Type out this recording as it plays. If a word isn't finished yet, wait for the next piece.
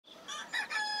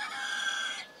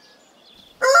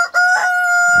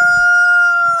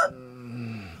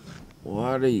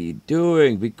What are you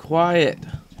doing? Be quiet.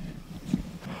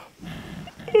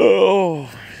 Oh,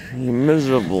 you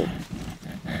miserable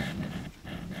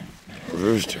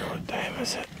rooster. What time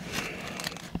is it?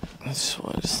 I just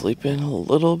want to sleep in a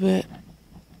little bit.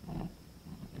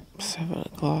 7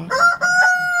 o'clock.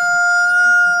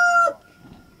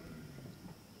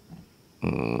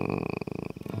 Come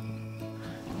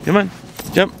on,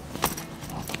 jump.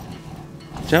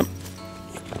 Jump.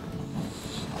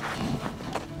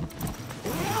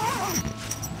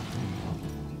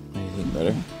 Anything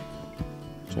better?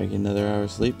 Try to get another hour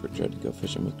of sleep or try to go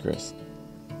fishing with Chris?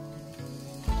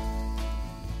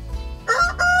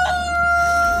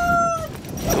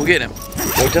 Go get him.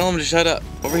 Go tell him to shut up.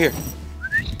 Over here.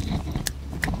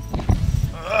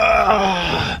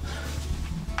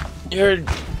 You're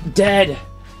dead.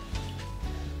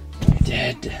 You're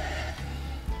dead.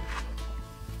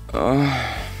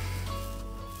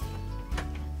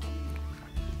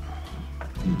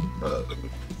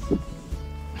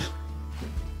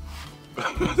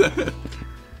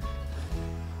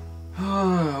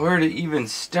 Where to even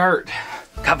start?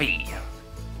 Coffee.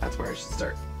 That's where I should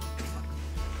start.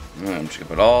 I'm just gonna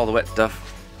put all the wet stuff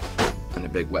in a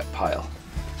big wet pile.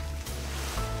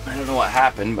 I don't know what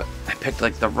happened, but I picked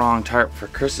like the wrong tarp for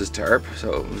Chris's tarp,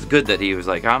 so it was good that he was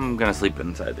like, I'm gonna sleep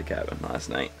inside the cabin last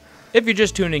night. If you're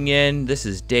just tuning in, this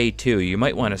is day 2. You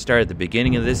might want to start at the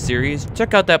beginning of this series.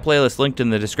 Check out that playlist linked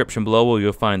in the description below where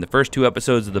you'll find the first 2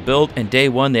 episodes of the build, and day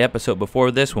 1, the episode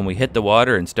before this, when we hit the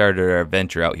water and started our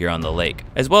adventure out here on the lake,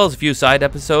 as well as a few side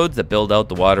episodes that build out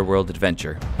the Waterworld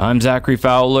adventure. I'm Zachary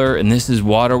Fowler, and this is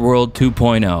Waterworld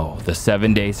 2.0, the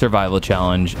 7-day survival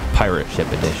challenge, Pirate Ship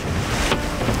Edition.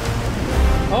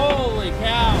 Holy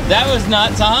cow! That was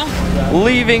nuts, huh?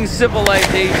 Leaving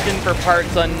civilization for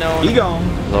parts unknown. Be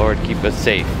gone. Lord, keep us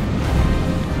safe.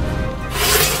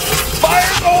 Fire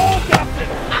the whole captain!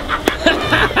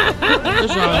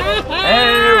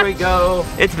 There we go.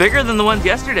 It's bigger than the ones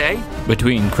yesterday.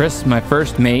 Between Chris, my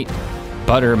first mate,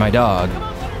 Butter, my dog,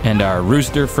 and our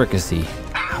rooster Fricassee,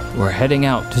 we're heading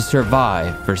out to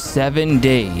survive for 7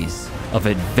 days of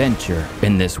adventure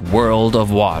in this world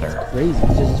of water. Crazy,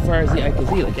 it's just as far as the eye can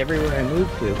see, like everywhere I move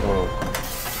to. Oh,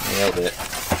 nailed it.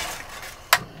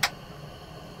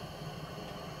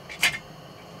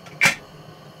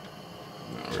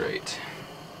 All right.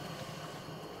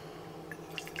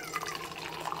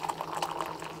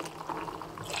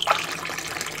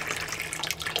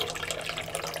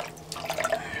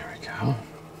 There we go.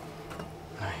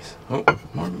 Nice. Oh,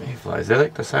 more mayflies. They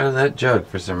like the side of that jug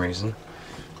for some reason.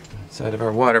 Side of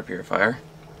our water purifier.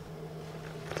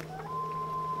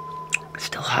 It's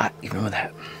still hot, even with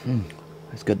that.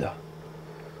 That's good though.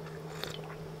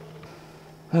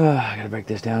 I gotta break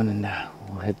this down and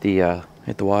we'll hit the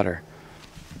water.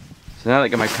 So now that I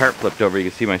got my tarp flipped over, you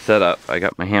can see my setup. I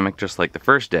got my hammock just like the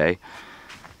first day,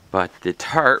 but the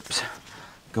tarps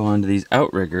go onto these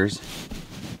outriggers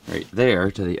right there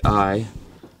to the eye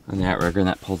on the outrigger, and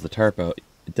that pulls the tarp out.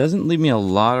 It doesn't leave me a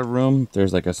lot of room.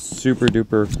 There's like a super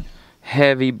duper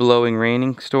heavy blowing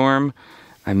raining storm.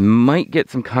 I might get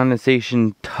some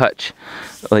condensation touch,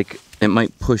 like it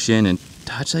might push in and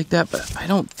touch like that, but I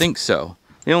don't think so.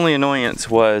 The only annoyance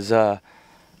was I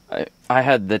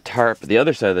had the tarp, the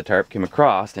other side of the tarp came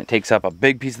across, and it takes up a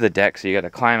big piece of the deck, so you got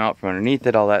to climb out from underneath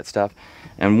it, all that stuff.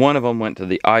 And one of them went to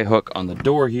the eye hook on the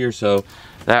door here, so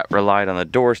that relied on the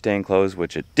door staying closed,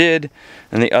 which it did.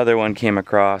 And the other one came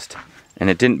across and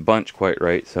it didn't bunch quite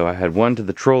right, so I had one to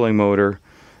the trolling motor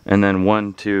and then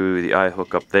one to the eye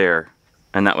hook up there,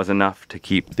 and that was enough to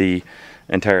keep the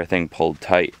entire thing pulled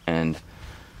tight and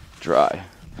dry.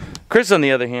 Chris, on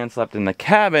the other hand, slept in the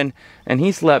cabin, and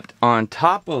he slept on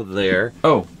top of there.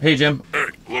 Oh, hey Jim. Hey,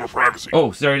 a little privacy.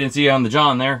 Oh, sorry, I didn't see you on the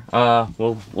John there.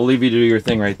 We'll leave you to do your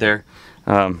thing right there.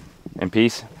 In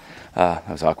peace. That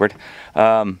was awkward.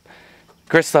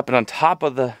 Chris slept on top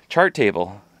of the chart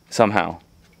table somehow,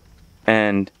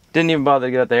 and didn't even bother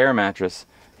to get out the air mattress.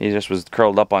 He just was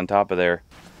curled up on top of there.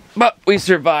 But we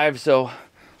survived, so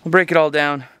we'll break it all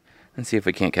down and see if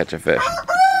we can't catch a fish.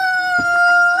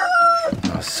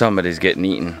 Oh, somebody's getting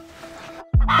eaten.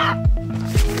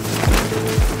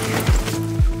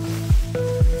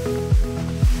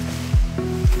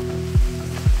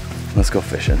 Let's go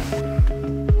fishing.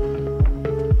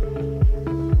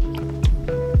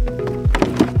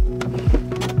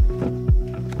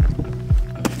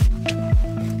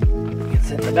 Get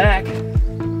set in the back.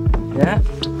 Yeah.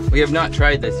 We have not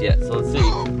tried this yet, so let's see.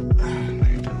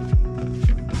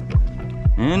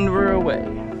 And we're away.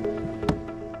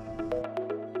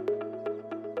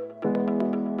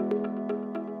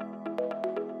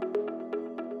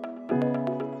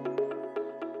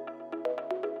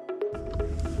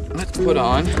 put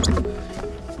on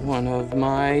one of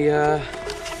my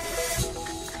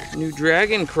new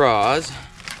dragon craws.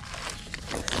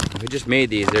 We just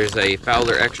made these. There's a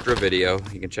Fowler Extra video.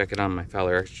 You can check it on my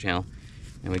Fowler Extra channel.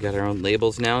 And we got our own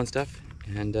labels now and stuff.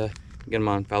 And you get them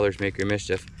on Fowler's Makery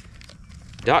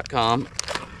Mischief.com.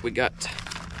 We got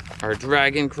our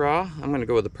dragon craw. I'm gonna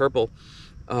go with the purple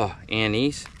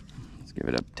anise. Let's give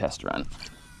it a test run.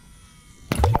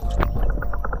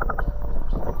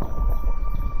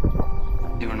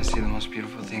 You want to see the most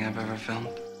beautiful thing I've ever filmed?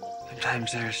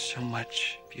 Sometimes there's so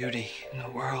much beauty in the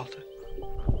world.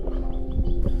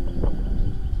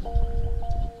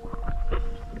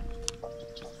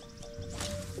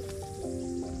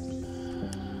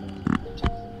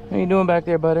 How you doing back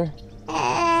there, Butter?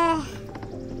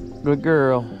 Good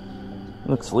girl.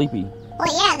 Looks sleepy.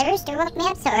 Well, yeah, the rooster woke me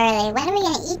up so early. When are we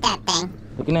gonna eat that thing?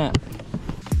 Take a nap.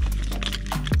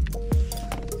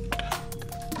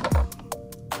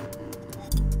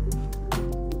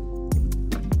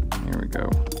 Here we go.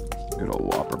 Good old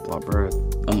whopper plopper. It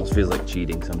almost feels like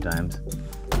cheating sometimes.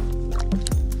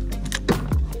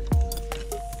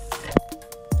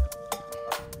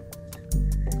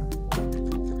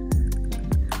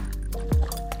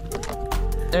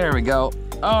 There we go.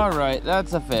 All right,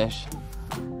 that's a fish.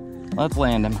 Let's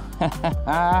land him.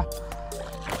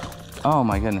 Oh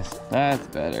my goodness, that's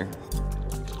better.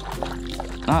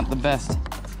 Not the best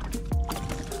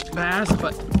bass,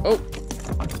 but oh,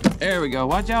 there we go.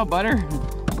 Watch out, Butter.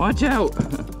 Watch out.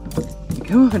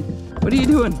 Come on. What are you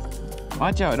doing?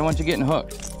 Watch out, I don't want you getting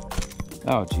hooked.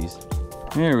 Oh, jeez.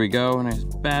 There we go, nice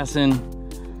bassin.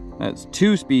 That's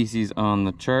 2 species on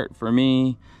the chart for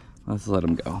me. Let's let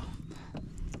them go.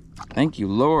 Thank you,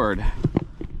 Lord.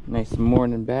 Nice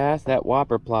morning bass. That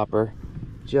whopper plopper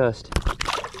just,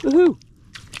 woohoo.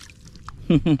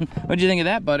 What'd you think of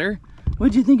that, Butter?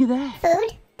 What'd you think of that?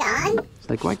 Food? Gone? It's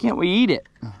like, why can't we eat it?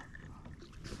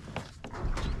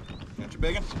 Got your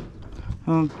big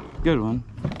one? Good one.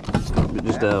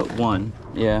 Just one,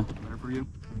 yeah. There for you.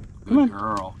 Come on. Good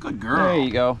girl. Good girl. There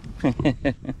you go.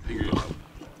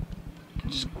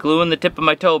 Just gluing the tip of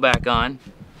my toe back on.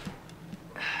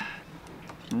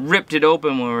 Ripped it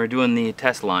open when we were doing the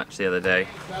test launch the other day.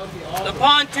 The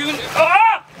pontoon.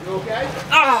 Ah! You okay?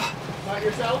 Ah! Not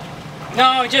yourself?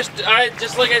 No, just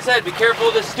like I said, be careful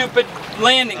of the stupid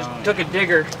landing. Took a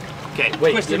digger. Okay,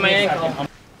 wait. Twisted my ankle.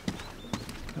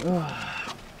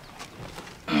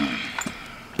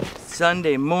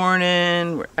 Sunday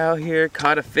morning, we're out here,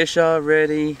 caught a fish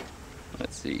already.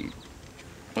 Let's see,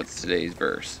 what's today's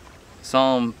verse?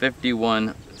 Psalm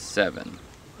 51:7.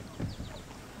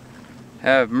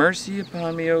 Have mercy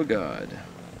upon me, O God,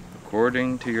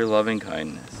 according to your loving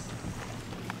kindness.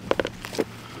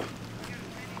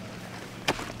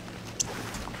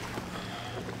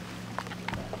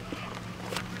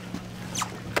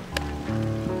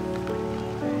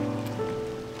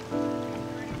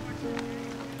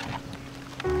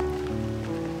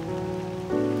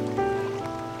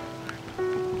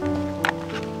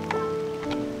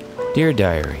 Dear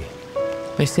Diary,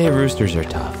 they say roosters are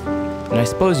tough, and I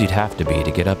suppose you'd have to be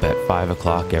to get up at 5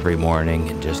 o'clock every morning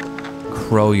and just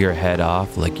crow your head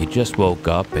off like you just woke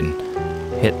up and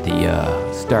hit the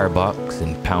Starbucks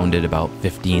and pounded about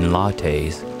 15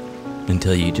 lattes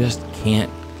until you just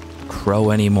can't crow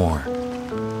anymore.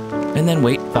 And then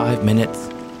wait 5 minutes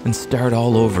and start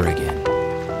all over again.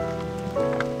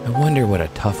 I wonder what a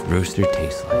tough rooster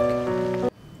tastes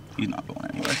like. He's not going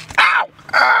anywhere. Ow!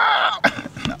 Ow!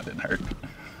 No, it didn't hurt.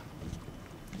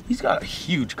 He's got a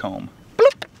huge comb.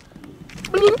 Bloop.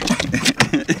 Bloop.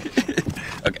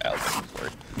 Okay, I'll go for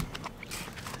it.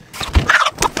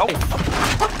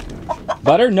 Oh.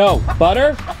 Butter? No.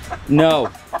 Butter? No.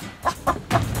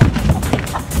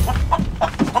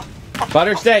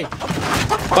 Butter, stay.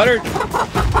 Butter.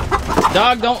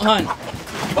 Dog, don't hunt.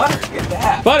 Butter, get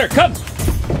that. Butter, come.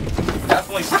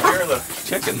 Definitely scare the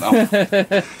chicken though.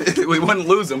 We wouldn't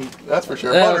lose him, that's for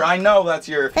sure. Butter, I know that's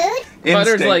your Food?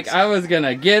 Butter's instinct. like, I was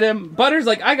gonna get him. Butter's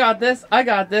like, I got this. I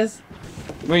got this.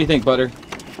 What do you think, Butter?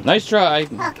 Nice try.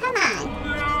 Oh, come on.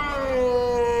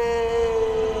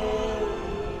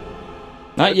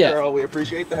 Not Good yet. girl, we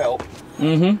appreciate the help.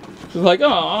 Mm-hmm. She's like,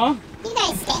 aw, You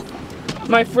guys stink.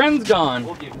 my friend's gone.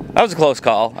 That was a close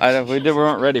call. We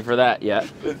weren't ready for that yet.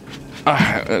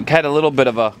 Had a little bit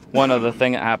of one other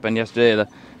thing that happened yesterday. The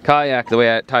kayak, the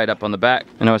way I tied up on the back,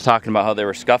 and I was talking about how they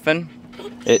were scuffing.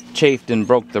 It chafed and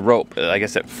broke the rope. I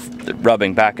guess it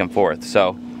rubbing back and forth.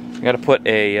 So I got to put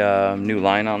a new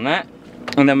line on that,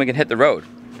 and then we can hit the road.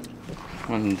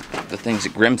 One of the things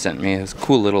that Grim sent me is a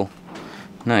cool little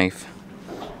knife.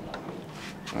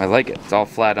 I like it. It's all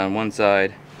flat on one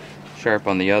side, sharp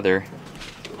on the other.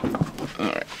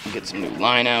 Get some new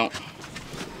line out.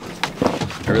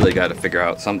 I really got to figure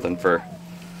out something for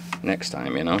next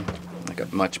time, you know? Like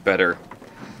a much better,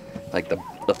 like the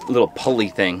little pulley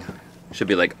thing should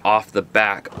be like off the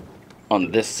back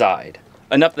on this side.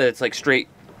 Enough that it's like straight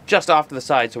just off to the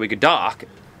side so we could dock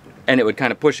and it would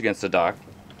kind of push against the dock.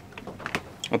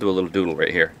 I'll do a little doodle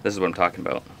right here. This is what I'm talking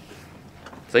about.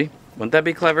 See? Wouldn't that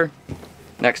be clever?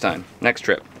 Next time, next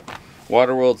trip.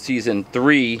 Waterworld Season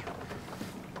 3,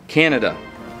 Canada.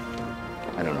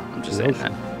 I don't know, I'm just saying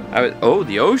that. Oh,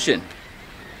 the ocean.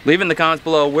 Leave in the comments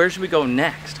below, where should we go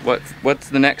next? What's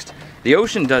the next? The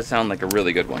ocean does sound like a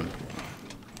really good one.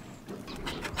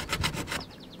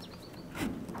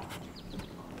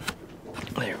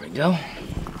 There we go.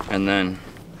 And then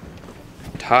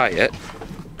tie it.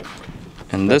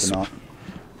 And this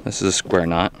is a square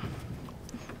knot.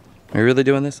 Are you really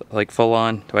doing this? Like full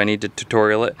on? Do I need to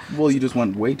tutorial it? Well, you just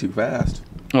went way too fast.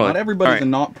 Well, not everybody's a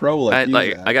knot pro like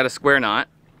you. I got a square knot,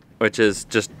 which is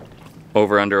just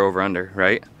over, under,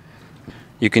 right?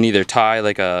 You can either tie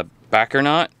like a backer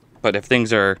knot, but if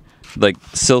things are like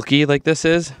silky like this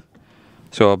is,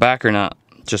 so a backer knot,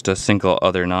 just a single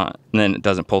other knot, and then it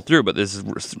doesn't pull through, but this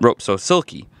is rope so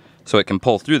silky, so it can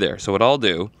pull through there. So what I'll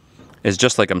do is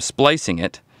just like I'm splicing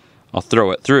it, I'll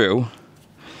throw it through,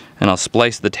 and I'll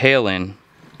splice the tail in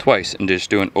twice and just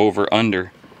do an over,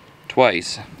 under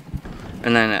twice.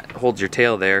 And then it holds your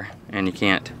tail there and you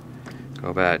can't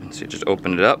go bad. So you just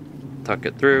open it up, tuck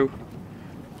it through,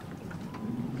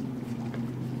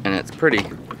 and it's pretty.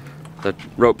 The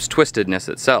rope's twistedness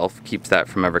itself keeps that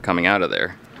from ever coming out of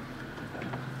there.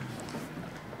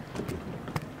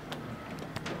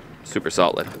 Super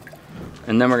solid.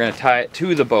 And then we're gonna tie it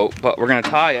to the boat, but we're gonna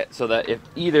tie it so that if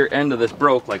either end of this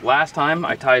broke, like last time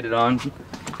I tied it on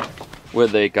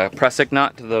with like a pressic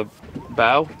knot to the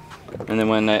bow, and then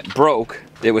when it broke,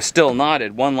 it was still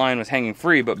knotted. One line was hanging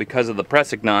free, but because of the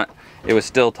pressic knot, it was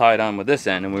still tied on with this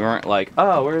end, and we weren't like,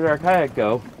 oh, where did our kayak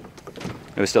go?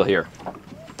 It was still here.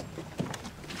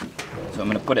 So I'm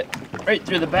gonna put it right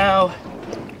through the bow,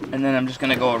 and then I'm just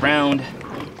gonna go around,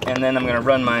 and then I'm gonna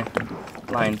run my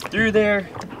line through there.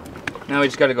 Now we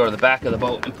just gotta go to the back of the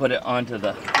boat and put it onto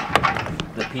the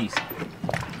piece.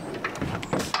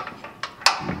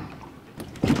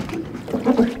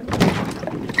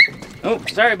 Oh,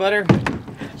 sorry, butter.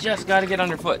 Just gotta get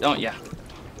underfoot, don't ya?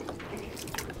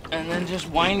 And then just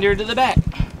wind her to the back.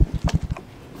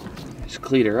 Just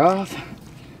cleat her off,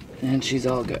 and she's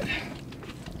all good.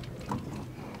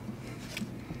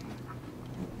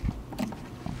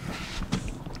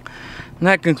 And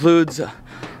that concludes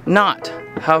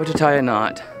how to tie a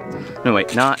knot. No,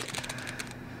 wait, not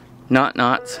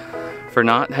knots for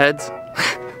knot heads.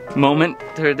 Moment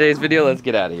to today's video. Let's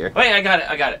get out of here. Wait, I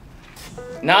got it.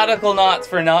 Nautical knots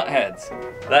for knot heads.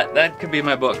 That could be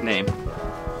my book name.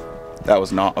 That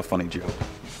was not a funny joke.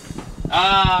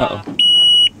 Uh-oh.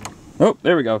 Oh,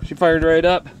 there we go. She fired right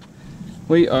up.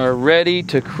 We are ready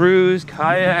to cruise.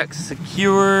 Kayaks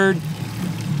secured.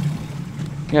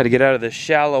 Got to get out of this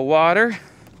shallow water.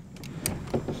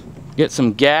 Get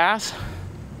some gas.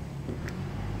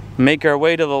 Make our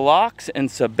way to the locks and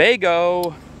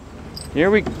Sebago.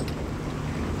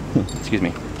 Excuse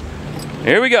me.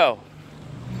 Here we go.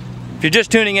 If you're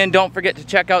just tuning in, don't forget to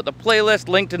check out the playlist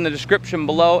linked in the description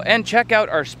below and check out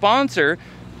our sponsor.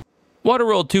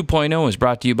 Waterworld 2.0 is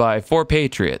brought to you by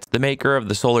 4Patriots, the maker of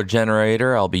the solar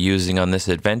generator I'll be using on this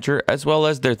adventure, as well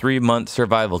as their 3-month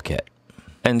survival kit.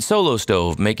 And Solo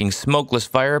Stove, making smokeless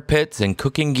fire pits and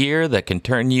cooking gear that can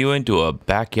turn you into a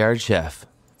backyard chef.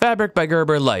 Fabric by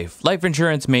Gerber Life, life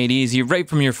insurance made easy right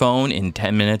from your phone in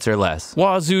 10 minutes or less.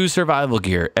 Wazoo Survival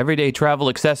Gear, everyday travel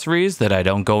accessories that I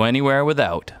don't go anywhere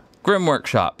without.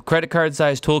 GrimWorkShop, credit card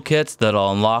sized toolkits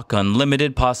that'll unlock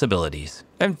unlimited possibilities.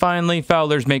 And finally,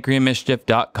 Fowler's Makery and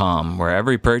Mischief.com, where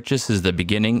every purchase is the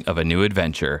beginning of a new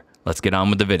adventure. Let's get on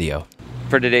with the video.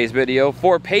 For today's video,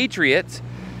 4Patriots,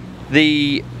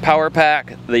 the power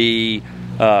pack, the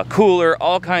cooler,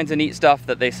 all kinds of neat stuff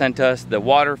that they sent us, the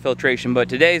water filtration. But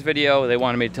today's video, they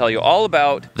wanted me to tell you all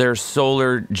about their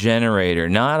solar generator,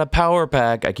 not a power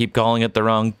pack. I keep calling it the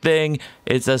wrong thing.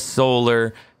 It's a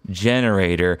solar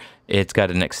generator. It's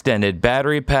got an extended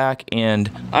battery pack,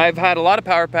 and I've had a lot of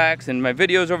power packs in my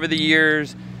videos over the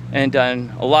years and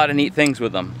done a lot of neat things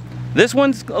with them. This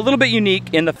one's a little bit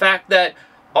unique in the fact that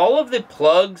all of the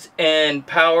plugs and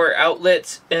power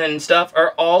outlets and stuff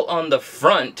are all on the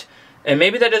front. And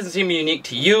maybe that doesn't seem unique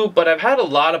to you, but I've had a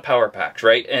lot of power packs,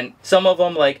 right? And some of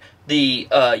them, like The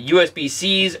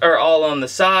USB-Cs are all on the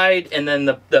side, and then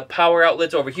the power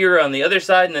outlets over here on the other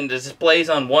side, and then the displays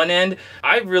on one end.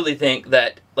 I really think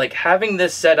that like having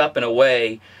this set up in a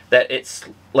way that it's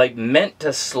like meant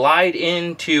to slide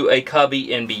into a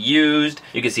cubby and be used.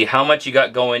 You can see how much you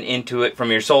got going into it from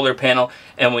your solar panel,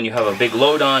 and when you have a big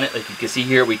load on it, like you can see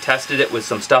here, we tested it with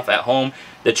some stuff at home.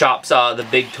 The chop saw, the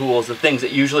big tools, the things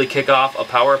that usually kick off a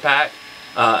power pack,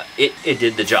 it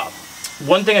did the job.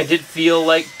 One thing I did feel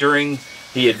like during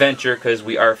the adventure, because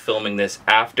we are filming this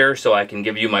after, so I can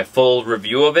give you my full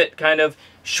review of it kind of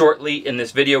shortly in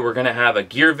this video. We're going to have a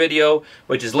gear video,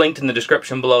 which is linked in the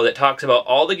description below, that talks about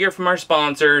all the gear from our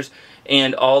sponsors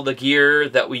and all the gear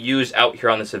that we use out here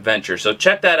on this adventure. So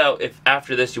check that out if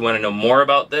after this you want to know more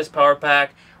about this power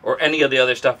pack or any of the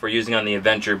other stuff we're using on the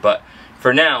adventure. But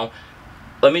for now,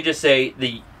 let me just say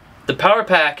the power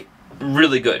pack,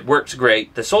 really good, works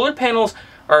great. The solar panels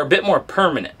are a bit more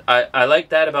permanent. I like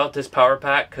that about this power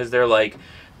pack, because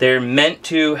they're meant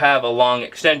to have a long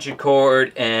extension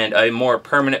cord and a more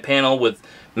permanent panel with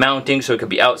mounting, so it could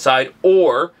be outside,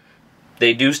 or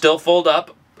they do still fold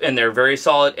up and they're very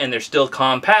solid and they're still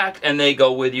compact and they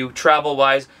go with you travel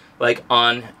wise, like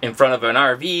in front of an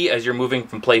RV as you're moving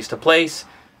from place to place.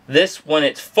 This, when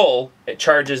it's full, it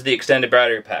charges the extended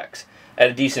battery packs at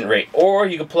a decent rate. Or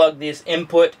you can plug this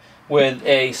input with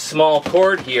a small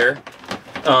cord here.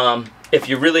 If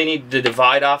you really need to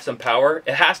divide off some power,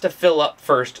 it has to fill up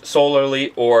first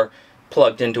solarly or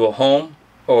plugged into a home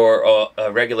or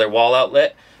a regular wall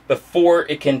outlet. Before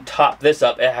it can top this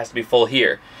up, it has to be full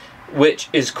here, which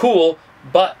is cool.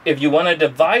 But if you want to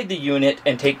divide the unit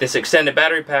and take this extended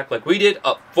battery pack like we did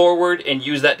up forward and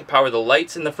use that to power the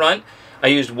lights in the front, I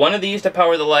used one of these to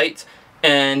power the lights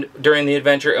and during the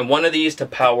adventure, and one of these to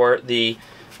power the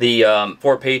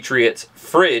 4 Patriots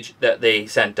fridge that they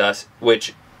sent us,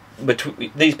 which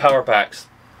between these power packs,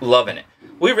 loving it.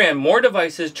 We ran more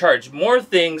devices, charged more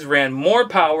things, ran more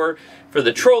power for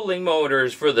the trolling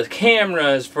motors, for the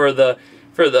cameras, for the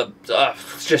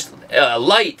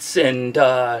lights, and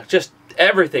just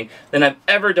everything than I've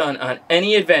ever done on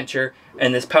any adventure,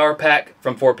 and this power pack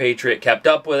from 4 Patriot kept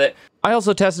up with it. I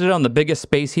also tested it on the biggest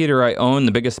space heater I own,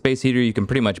 the biggest space heater you can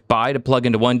pretty much buy to plug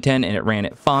into 110, and it ran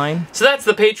it fine. So that's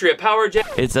the Patriot Power Gen.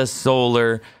 It's a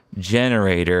solar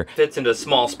generator. Fits into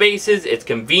small spaces, it's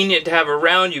convenient to have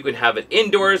around, you can have it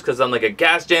indoors, because unlike a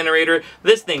gas generator,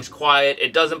 this thing's quiet,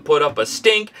 it doesn't put up a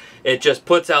stink, it just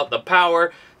puts out the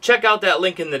power. Check out that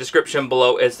link in the description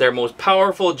below. It's their most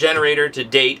powerful generator to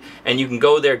date, and you can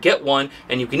go there, get one,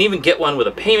 and you can even get one with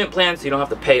a payment plan so you don't have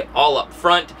to pay all up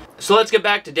front. So let's get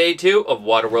back to day 2 of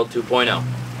Waterworld 2.0.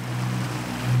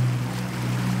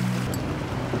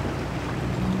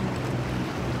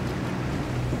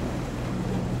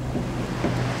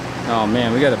 Oh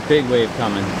man, we got a big wave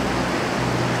coming.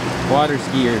 Water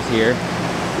skiers here.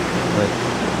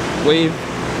 Like, wave,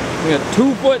 we got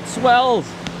 2-foot swells.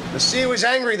 The sea was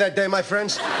angry that day, my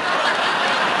friends.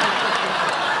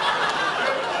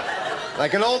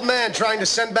 Like an old man trying to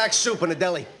send back soup in a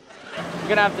deli. You're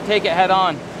gonna have to take it head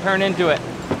on, turn into it.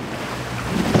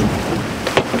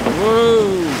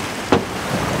 Whoa!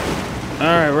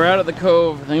 Alright, we're out of the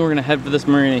cove. I think we're gonna head for this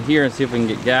marina here and see if we can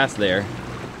get gas there.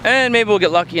 And maybe we'll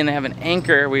get lucky and they have an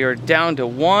anchor. We are down to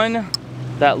one.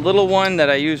 That little one that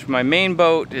I use for my main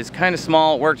boat is kind of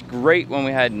small. It worked great when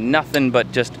we had nothing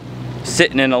but just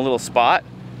sitting in a little spot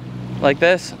like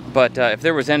this. But if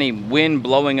there was any wind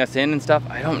blowing us in and stuff,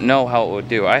 I don't know how it would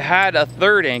do. I had a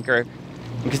third anchor,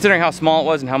 and considering how small it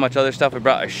was and how much other stuff we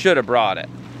brought, I should have brought it.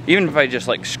 Even if I just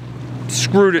like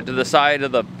screwed it to the side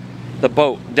of the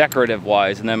boat, decorative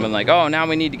wise, and then been like, oh, now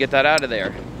we need to get that out of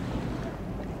there.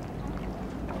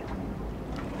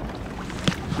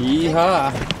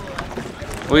 Yeehaw.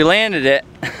 We landed it.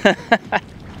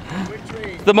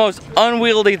 The most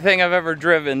unwieldy thing I've ever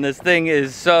driven. This thing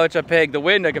is such a pig. The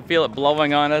wind, I can feel it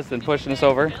blowing on us and pushing us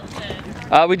over.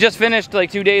 We just finished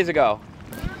like 2 days ago.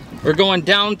 We're going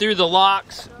down through the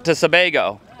locks to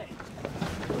Sebago.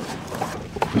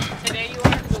 Today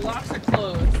the locks are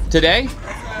closed. Today?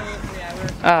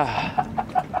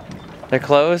 They're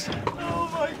closed? Oh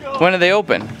my god. When are they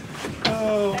open?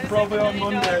 Oh, probably on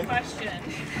Monday.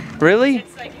 Really?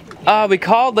 It's like, We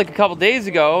called like a couple days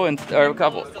ago, or a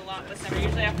couple. a lot this summer.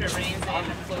 Usually after it rains, they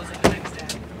end up closing the next day.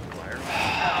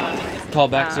 Call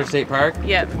Baxter State Park?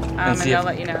 Yep, and see they'll if-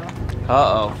 let you know.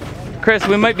 Uh-oh. Chris,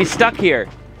 we might be stuck here.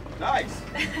 Nice.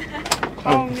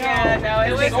 Oh no! Yeah, no,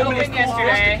 it was so many open cool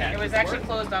yesterday. fish to It was actually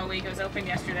closed all week. It was open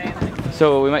yesterday and then it closed.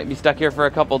 So we might be stuck here for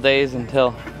a couple days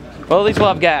until, well, at least we'll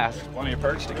have gas. Plenty of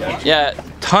perch to catch. Yeah,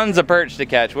 tons of perch to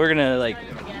catch. We're gonna like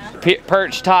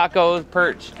perch tacos,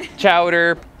 perch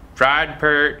chowder, fried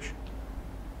perch,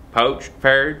 poached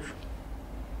perch,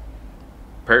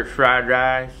 perch fried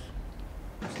rice.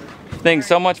 Thanks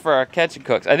so much for our catch and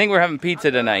cooks. I think we're having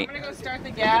pizza tonight. I'm gonna go start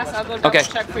the gas. I'll go double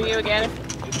check for you again.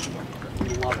 Good to see you.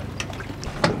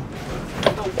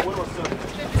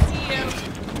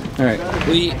 All right,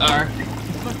 we are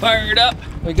fired up.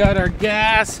 We got our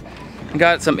gas. We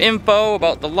got some info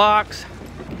about the locks.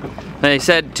 They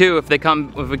said too, if we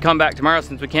come back tomorrow,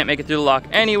 since we can't make it through the lock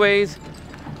anyways,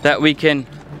 that we can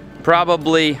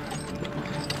probably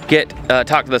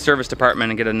talk to the service department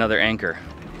and get another anchor.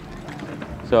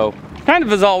 So kind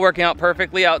of is all working out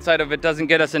perfectly outside of it doesn't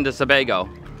get us into Sebago.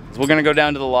 So we're gonna go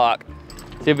down to the lock,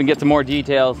 see if we can get some more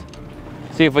details,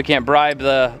 see if we can't bribe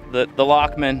the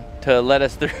lockman to let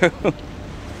us through.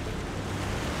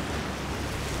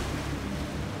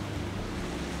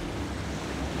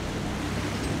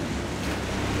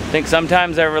 I think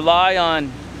sometimes I rely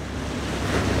on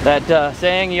that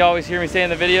saying you always hear me say in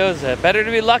the videos, better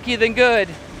to be lucky than good.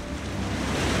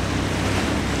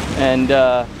 And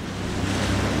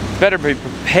better be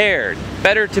prepared.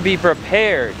 Better to be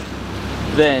prepared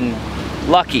than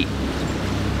lucky.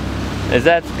 As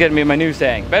that's gonna be my new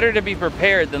saying. Better to be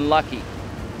prepared than lucky.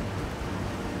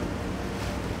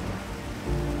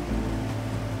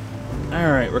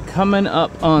 All right, we're coming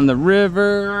up on the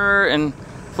river and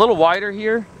it's a little wider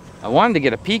here. I wanted to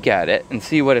get a peek at it and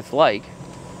see what it's like.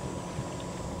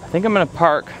 I think I'm gonna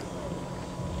park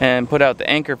and put out the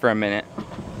anchor for a minute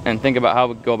and think about how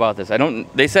we go about this.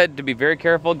 They said to be very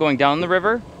careful going down the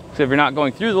river. So if you're not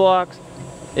going through the locks,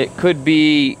 it could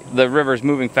be the river's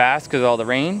moving fast because of all the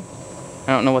rain.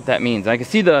 I don't know what that means. I can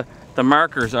see the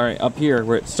markers are up here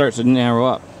where it starts to narrow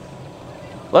up.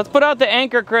 Let's put out the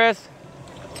anchor, Chris.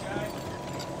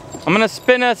 I'm gonna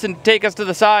spin us and take us to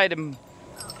the side and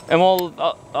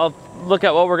I'll look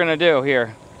at what we're gonna do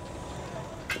here.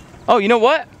 Oh, you know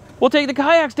what? We'll take the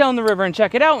kayaks down the river and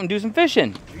check it out and do some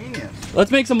fishing. Genius.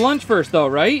 Let's make some lunch first though,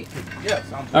 right? Yeah,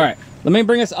 sounds good. All right, let me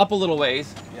bring us up a little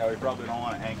ways. Yeah, we probably don't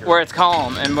want to anchor. Where it's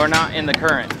calm and we're not in the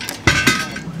current.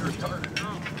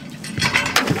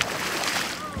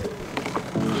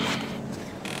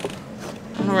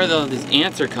 I don't know where these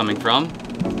ants are coming from.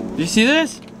 Do you see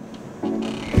this?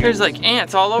 There's like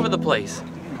ants all over the place.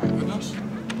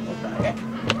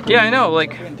 Yeah, I know,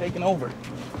 like. Been taken over.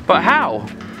 But how?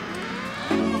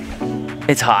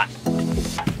 It's hot.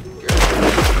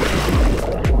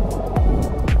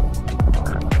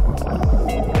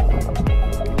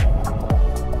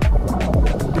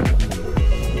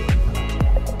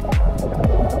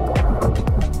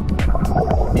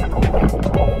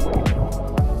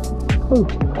 Ooh.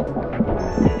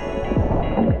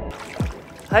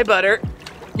 Hi, Butter.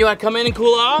 You want to come in and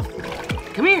cool off?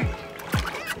 Come here.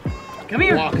 Come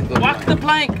here. Walk the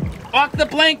plank. Walk the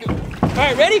plank. All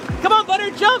right, ready? Come on, Butter,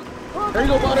 jump. There you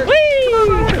go, Butter. Whee!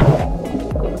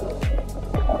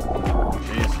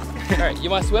 Jeez. All right, you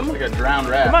want to swim? Like a drowned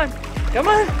rat. Come on, come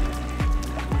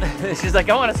on. She's like,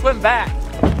 I want to swim back.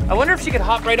 I wonder if she could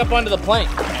hop right up onto the plank.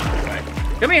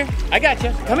 Come here, I got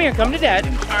you. Come here, come to Dad.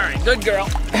 All right, good girl.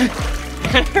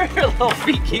 Her little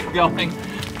feet keep going.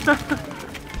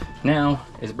 Now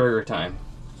is burger time.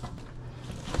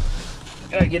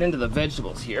 Gotta get into the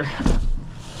vegetables here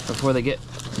before they get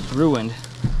ruined.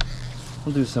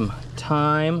 We'll do some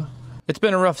thyme. It's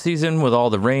been a rough season with all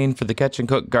the rain for the catch and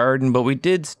cook garden, but we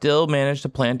did still manage to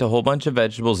plant a whole bunch of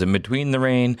vegetables in between the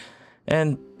rain,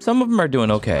 and some of them are doing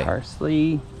okay.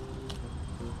 Parsley.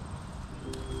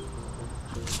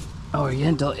 Oh,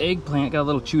 Oriental eggplant, got a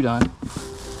little chewed on.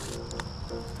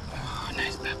 Oh,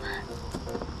 nice pepper.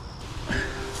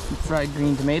 Fried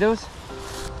green tomatoes.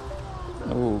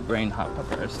 Oh, brain hot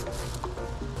peppers.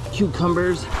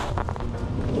 Cucumbers.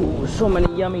 Oh, so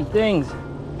many yummy things.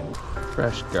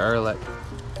 Fresh garlic.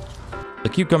 The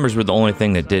cucumbers were the only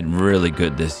thing that did really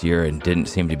good this year and didn't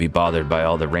seem to be bothered by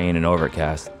all the rain and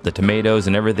overcast. The tomatoes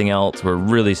and everything else were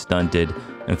really stunted.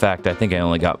 In fact, I think I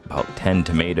only got about 10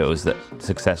 tomatoes that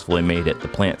successfully made it. The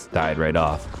plants died right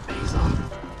off. Basil.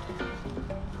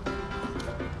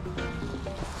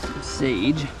 Some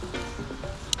sage.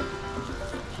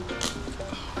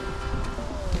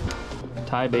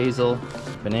 Thai basil,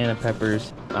 banana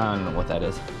peppers. I don't know what that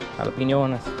is. Jalapeno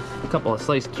on a couple of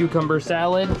sliced cucumber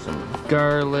salad, some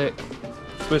garlic,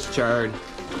 Swiss chard.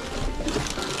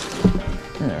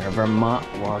 And our Vermont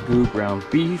Wagyu ground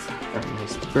beef, our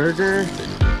nice burger.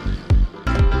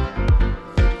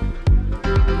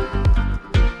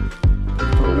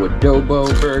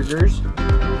 Adobo burgers.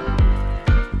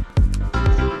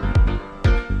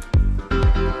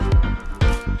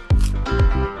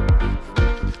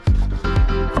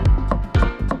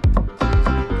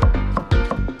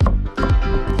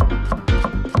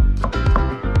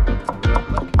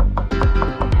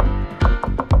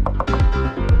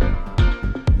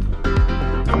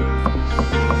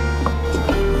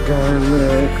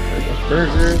 garlic for the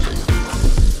burgers.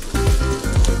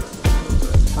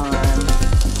 Thyme.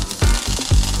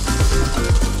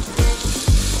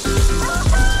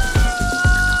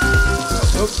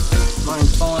 Oops,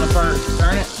 mine's falling apart.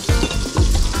 Darn it.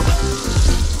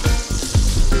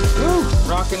 Woo,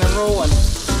 rocking and rolling.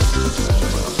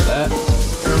 That.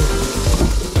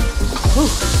 Woo.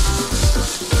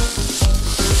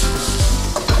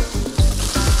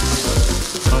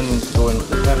 Onions go in with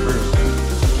the peppers.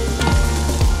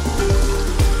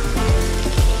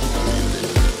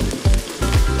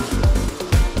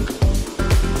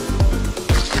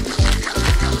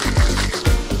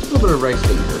 A little bit of rice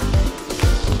vinegar.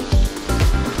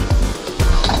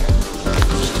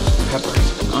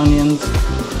 Peppers and onions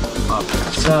off to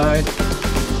the side.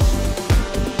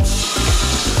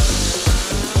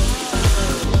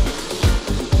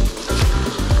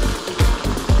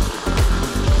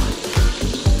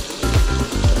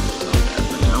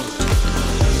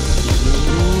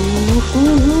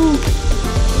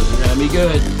 Be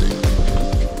good.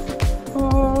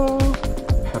 Oh,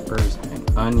 peppers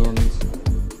and onions.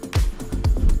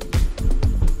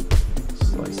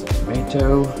 Slice of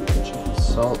tomato,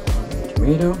 salt on the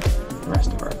tomato, the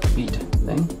rest of our meat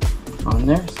thing on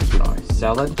there. So you know,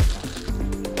 salad.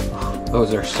 Oh,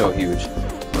 those are so huge.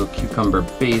 Little cucumber,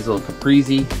 basil,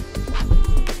 caprese.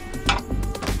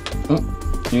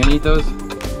 Oh, you gonna eat those?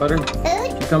 Butter?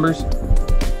 Cucumbers?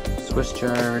 Swiss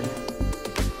chard.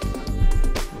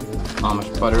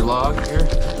 Amish butter log here.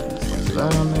 Slice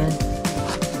that on there.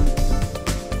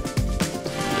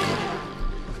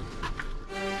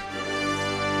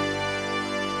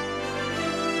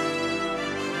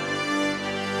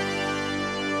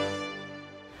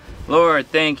 Lord,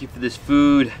 thank you for this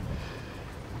food.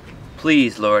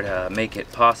 Please, Lord, make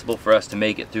it possible for us to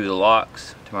make it through the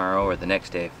locks tomorrow or the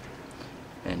next day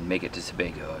and make it to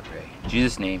Sebago, I pray. In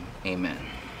Jesus' name, amen.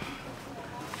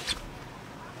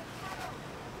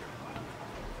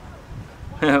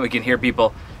 We can hear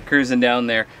people cruising down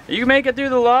there. You can make it through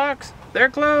the locks? They're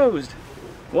closed.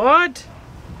 What?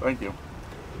 Thank you.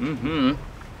 Mm-hmm.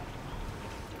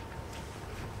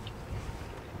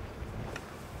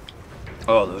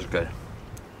 Oh, those are good.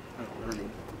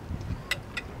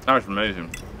 That was amazing.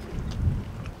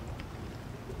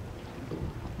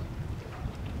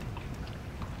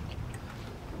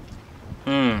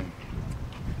 Mmm.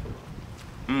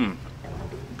 Mmm.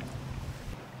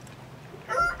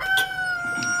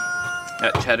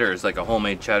 That cheddar is like a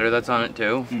homemade cheddar that's on it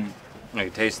too. I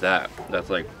can taste that. That's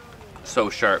like so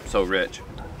sharp, so rich.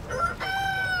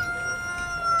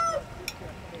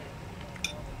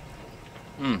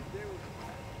 Mmm.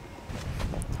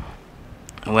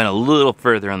 I went a little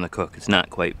further on the cook. It's not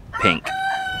quite pink.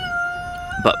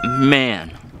 But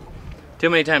man, too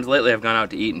many times lately I've gone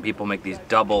out to eat and people make these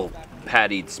double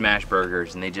pattied smash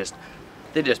burgers and they're just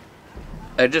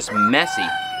messy.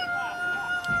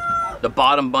 The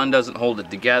bottom bun doesn't hold it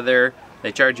together.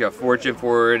 They charge you a fortune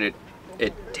for it.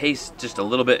 It tastes just a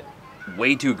little bit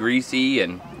way too greasy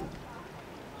and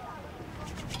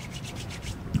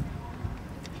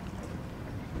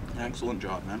Excellent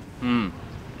job, man.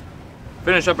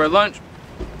 Finish up our lunch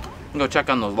and go check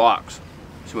on those locks.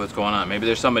 See what's going on. Maybe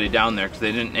there's somebody down there because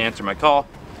they didn't answer my call.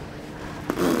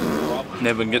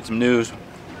 Maybe we can get some news.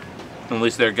 At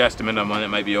least their guesstimate on when it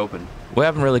might be open. We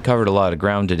haven't really covered a lot of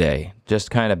ground today. Just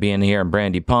kind of being here in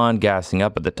Brandy Pond, gassing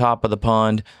up at the top of the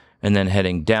pond, and then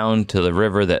heading down to the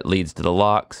river that leads to the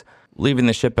locks, leaving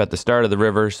the ship at the start of the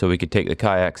river so we could take the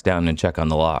kayaks down and check on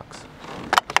the locks.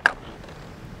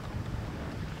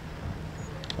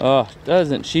 Oh,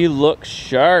 doesn't she look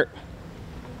sharp?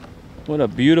 What a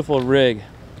beautiful rig.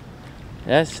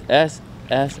 SSS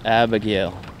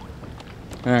Abigail.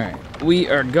 Alright, we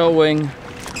are going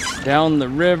down the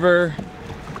river.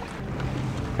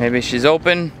 Maybe she's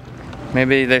open.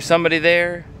 Maybe there's somebody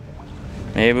there.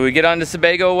 Maybe we get onto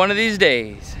Sebago one of these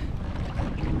days.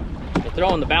 You're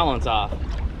throwing the balance off.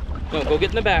 No, go get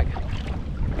in the back.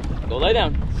 Go lay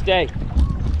down. Stay.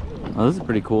 Oh, this is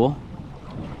pretty cool.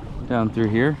 Down through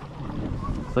here.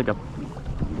 It's like a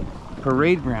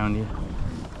parade ground. You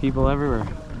people everywhere.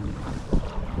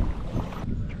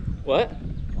 What?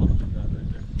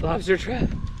 Lobster trap?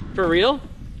 For real?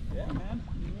 Yeah, man.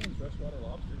 Freshwater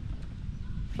lobster.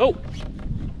 Oh!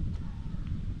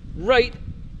 Right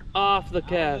off the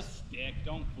cast. Stick.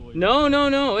 Don't fool yourself. No, no,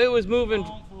 no. It was moving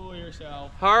Don't fool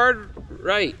yourself. hard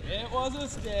right. It was a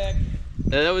stick.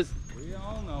 That was We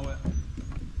all know it.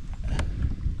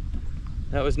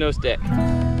 no stick.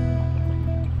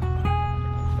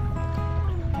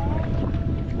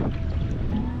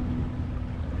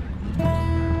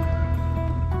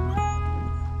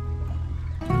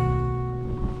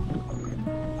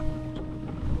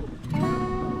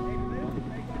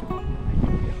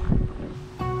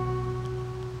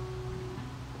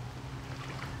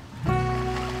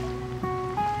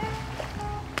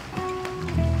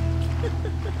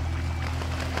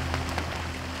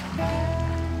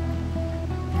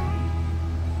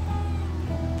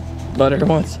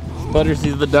 Butter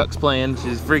sees the ducks playing.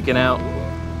 She's freaking out.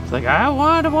 She's like, I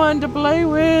want one to play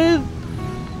with.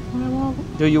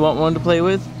 Do you want one to play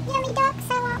with? Yummy ducks,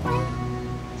 I want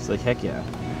one. She's like, heck yeah.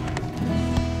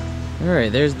 All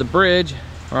right, there's the bridge.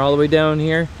 We're all the way down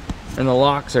here, and the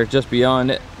locks are just beyond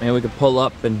it. Maybe we could pull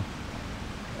up and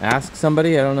ask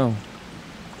somebody, I don't know.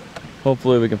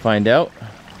 Hopefully we can find out.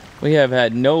 We have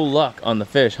had no luck on the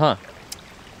fish, huh?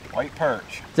 White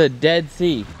perch. It's a dead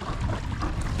sea.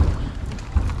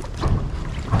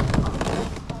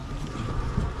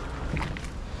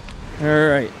 All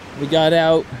right, we got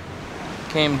out,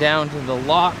 came down to the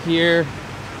lock here.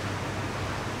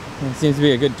 It seems to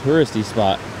be a good touristy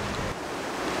spot.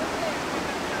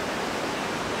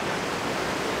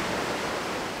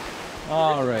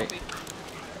 All right,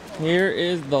 here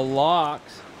is the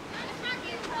locks.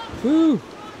 Whew,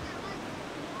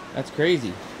 that's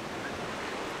crazy.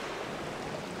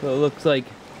 So it looks like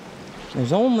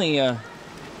there's only a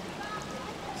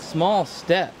small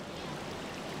step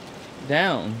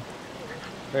down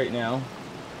right now.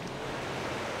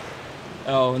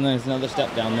 Oh, and then there's another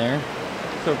step down there.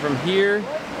 So from here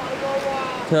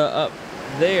to up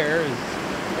there is,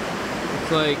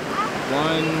 it's like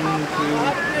 1, 2,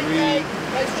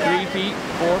 3 feet,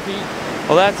 4 feet.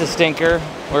 Well, that's a stinker.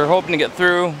 We were hoping to get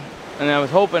through, and I was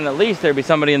hoping at least there'd be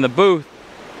somebody in the booth,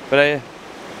 but I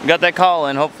got that call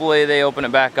in. Hopefully they open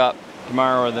it back up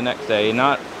tomorrow or the next day.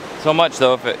 Not so much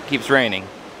though if it keeps raining.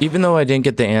 Even though I didn't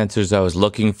get the answers I was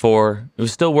looking for, it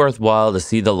was still worthwhile to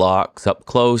see the locks up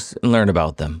close and learn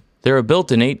about them. They were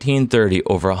built in 1830,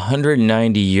 over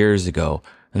 190 years ago,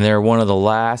 and they are one of the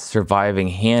last surviving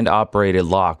hand-operated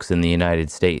locks in the United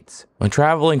States. When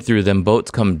traveling through them, boats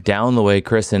come down the way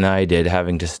Chris and I did,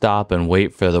 having to stop and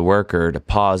wait for the worker to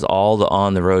pause all the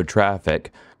on-the-road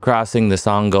traffic, crossing the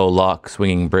Songo Lock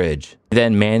swinging bridge. They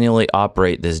then manually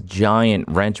operate this giant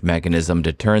wrench mechanism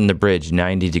to turn the bridge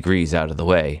 90 degrees out of the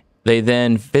way. They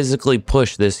then physically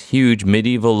push this huge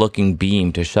medieval looking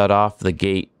beam to shut off the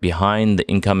gate behind the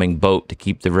incoming boat to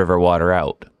keep the river water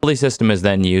out. The pulley system is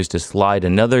then used to slide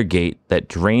another gate that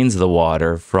drains the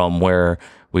water from where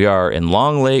we are in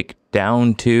Long Lake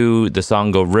down to the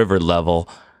Songo River level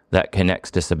that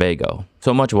connects to Sebago.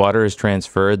 So much water is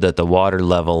transferred that the water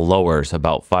level lowers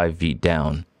about 5 feet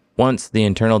down. Once the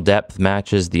internal depth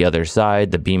matches the other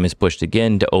side, the beam is pushed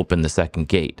again to open the second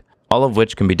gate. All of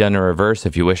which can be done in reverse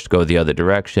if you wish to go the other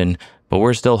direction, but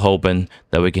we're still hoping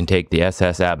that we can take the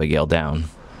SS Abigail down.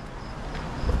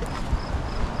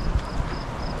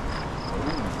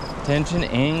 Attention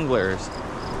anglers.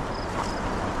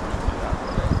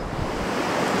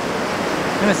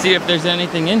 I'm gonna see if there's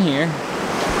anything in here.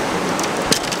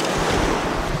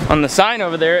 On the sign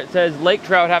over there it says lake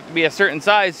trout have to be a certain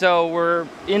size, so we're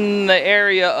in the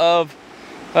area of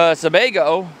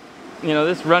Sebago. You know,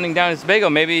 this running down to Sebago,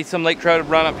 maybe some lake trout would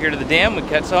run up here to the dam, would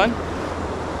catch on.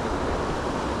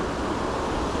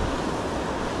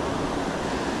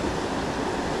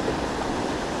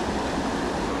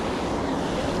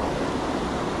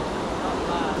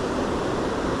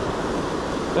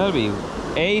 Gotta be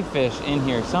a fish in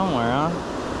here somewhere, huh?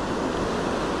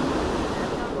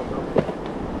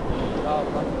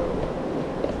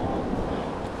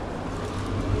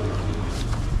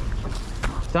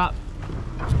 Stop.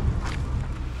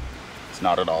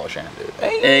 Not at all a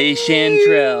chanterelle. A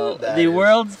chanterelle, the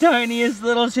world's tiniest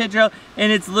little chanterelle,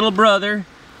 and its little brother.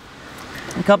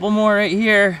 A couple more right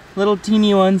here, little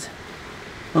teeny ones.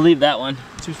 I'll leave that one,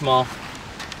 too small.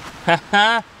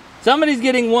 Haha, somebody's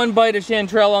getting one bite of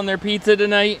chanterelle on their pizza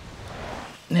tonight.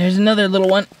 There's another little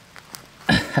one.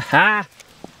 Haha,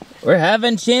 we're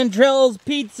having chanterelle's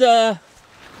pizza.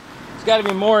 There's gotta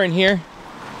be more in here.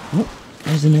 Oh,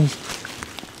 there's a nice,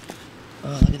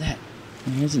 oh look at that.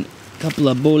 There's a couple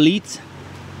of bolites.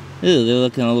 Ew, they're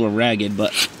looking a little ragged,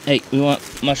 but hey, we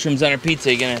want mushrooms on our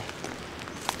pizza. You're gonna,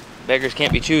 beggars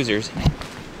can't be choosers.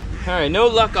 All right, no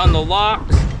luck on the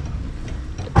locks,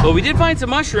 but we did find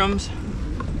some mushrooms,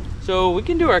 so we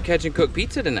can do our catch and cook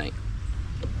pizza tonight.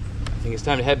 I think it's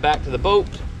time to head back to the boat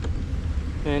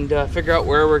and figure out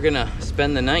where we're gonna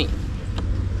spend the night.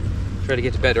 Try to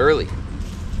get to bed early.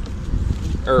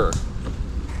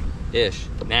 Ish,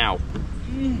 now.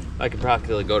 I could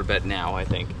practically go to bed now, I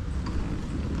think.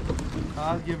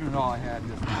 I was giving it all I had.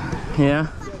 Yeah?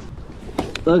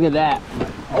 Look at that.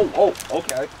 Oh,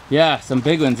 okay. Yeah, some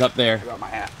big ones up there. I got my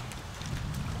hat.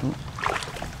 So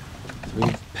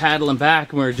we're paddling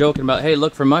back and we were joking about, hey,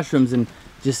 look for mushrooms, and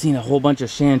just seen a whole bunch of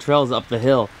chanterelles up the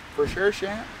hill. For sure,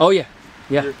 Shan? Oh yeah,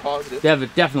 yeah. You're positive?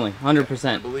 Definitely,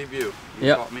 100%. I believe you. You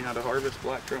Yep. taught me how to harvest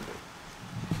black trumpet.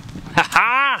 Ha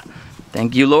ha!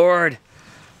 Thank you, Lord.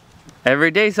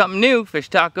 Every day something new. Fish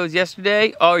tacos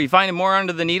yesterday. Oh, are you finding more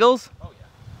under the needles? Oh yeah.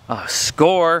 Oh,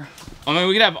 score. I mean,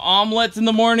 we could have omelets in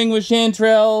the morning with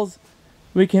chanterelles.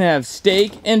 We can have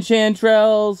steak and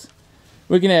chanterelles.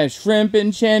 We can have shrimp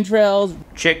and chanterelles.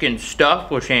 Chicken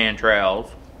stuffed with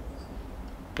chanterelles.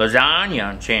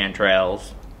 Lasagna and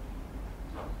chanterelles.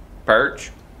 Perch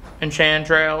and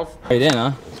chanterelles. Right in,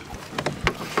 huh?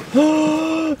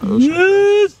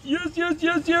 Yes, yes, yes,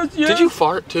 yes, yes, yes. Did you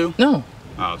fart too? No.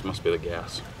 Oh, it must be the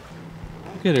gas.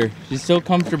 Look at her. She's so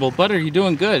comfortable. Butter, you're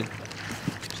doing good.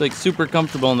 She's like super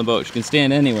comfortable in the boat. She can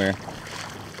stand anywhere.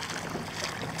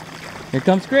 Here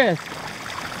comes Chris.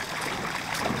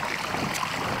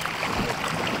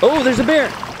 Oh, there's a bear.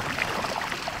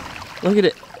 Look at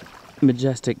it.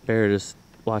 Majestic bear just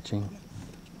watching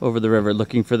over the river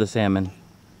looking for the salmon.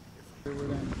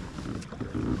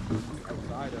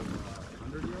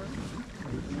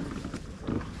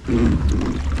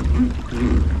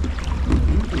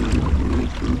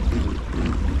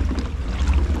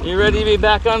 You ready to be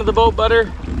back onto the boat,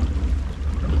 Butter?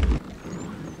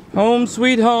 Home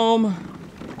sweet home.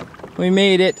 We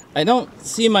made it. I don't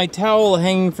see my towel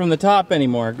hanging from the top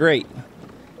anymore. Great.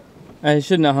 I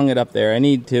shouldn't have hung it up there. I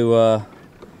need to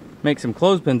make some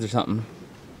clothespins or something.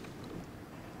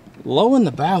 Low in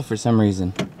the bow for some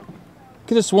reason.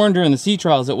 Could have sworn during the sea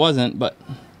trials it wasn't, but...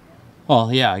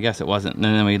 Well, yeah, I guess it wasn't. And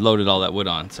then we loaded all that wood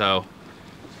on, so...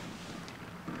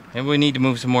 Maybe we need to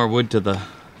move some more wood to the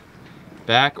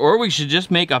back. Or we should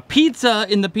just make a pizza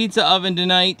in the pizza oven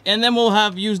tonight, and then we'll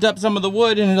have used up some of the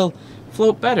wood and it'll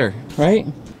float better, right?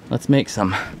 Let's make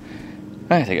some. I'm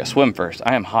gonna take a swim first.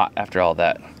 I am hot after all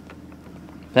that.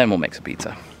 Then we'll make some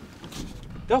pizza.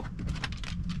 Go.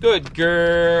 Good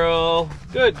girl.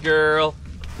 Good girl.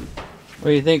 What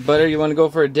do you think, Butter? You want to go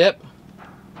for a dip?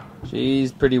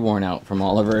 She's pretty worn out from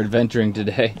all of her adventuring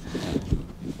today.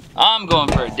 I'm going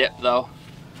for a dip, though.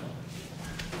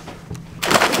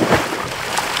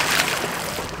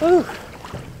 Whew.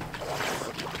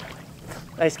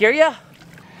 Did I scare ya?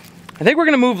 I think we're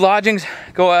gonna move lodgings,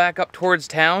 go back up towards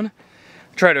town,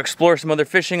 try to explore some other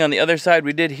fishing on the other side.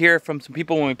 We did hear from some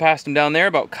people when we passed them down there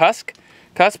about cussing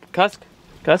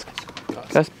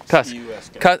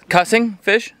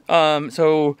fish.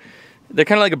 So they're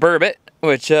kind of like a burbot,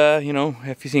 which, you know,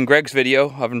 if you've seen Greg's video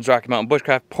of his Rocky Mountain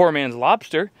Bushcraft, poor man's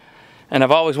lobster. And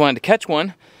I've always wanted to catch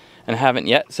one and haven't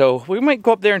yet. So we might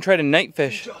go up there and try to night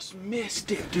fish. You just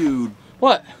missed it, dude.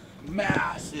 What?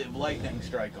 Massive lightning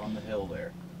strike on the hill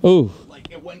there. Ooh.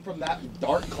 Like, it went from that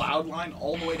dark cloud line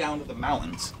all the way down to the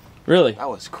mountains. Really? That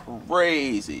was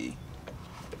crazy.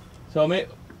 So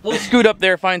we'll scoot up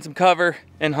there, find some cover,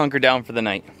 and hunker down for the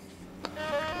night.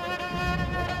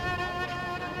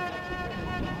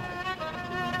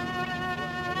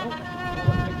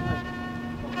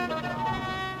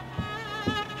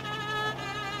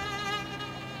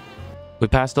 We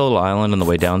passed a little island on the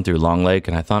way down through Long Lake,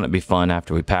 and I thought it'd be fun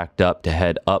after we packed up to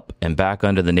head up and back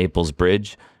under the Naples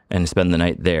Bridge and spend the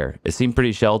night there. It seemed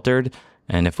pretty sheltered,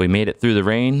 and if we made it through the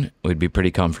rain, we'd be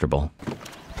pretty comfortable.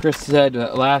 Chris said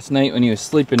last night when he was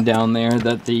sleeping down there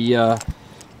that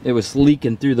it was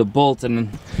leaking through the bolts,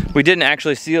 and we didn't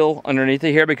actually seal underneath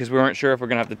it here because we weren't sure if we're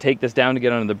gonna have to take this down to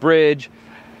get under the bridge.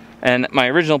 And my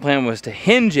original plan was to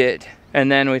hinge it,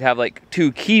 and then we'd have like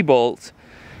 2 key bolts.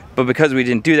 But because we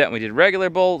didn't do that and we did regular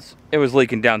bolts, it was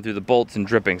leaking down through the bolts and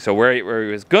dripping. So where he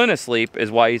was gonna sleep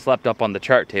is why he slept up on the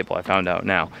chart table, I found out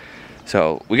now.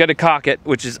 So we gotta caulk it,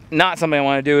 which is not something I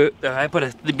wanna do. I put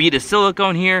a bead of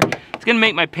silicone here. It's gonna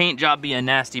make my paint job be a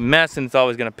nasty mess, and it's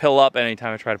always gonna pill up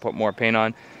anytime I try to put more paint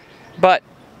on. But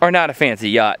we're not a fancy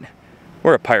yacht.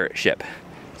 We're a pirate ship.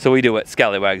 So we do what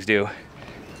scallywags do.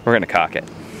 We're gonna caulk it.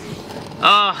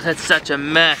 Oh, that's such a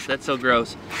mess. That's so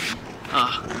gross.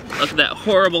 Oh, look at that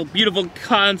horrible, beautiful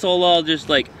console all just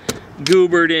like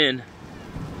goobered in.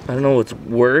 I don't know what's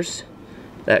worse,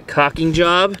 that caulking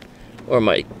job or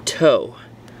my toe.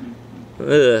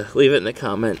 Ugh, leave it in the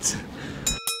comments.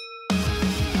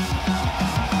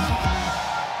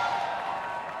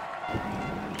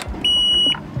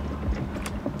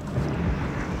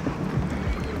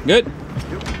 Good.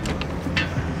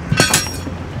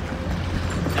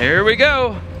 Here we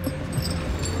go.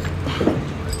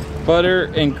 Butter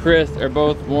and Chris are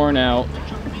both worn out.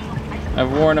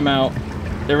 I've worn them out.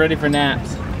 They're ready for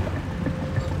naps.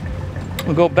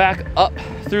 We'll go back up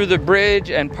through the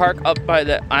bridge and park up by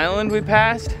the island we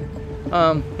passed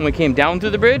when we came down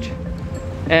through the bridge.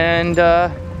 And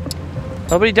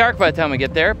it'll be dark by the time we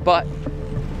get there, but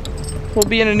we'll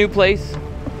be in a new place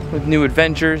with new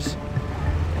adventures.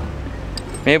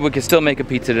 Maybe we can still make a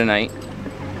pizza tonight.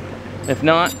 If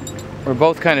not, we're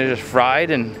both kind of just fried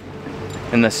and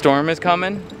the storm is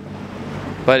coming.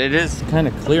 But it is kind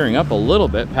of clearing up a little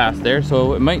bit past there,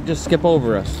 so it might just skip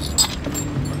over us.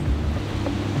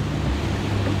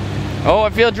 Oh,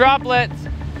 I feel droplets.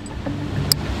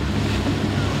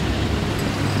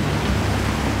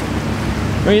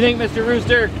 What do you think, Mr.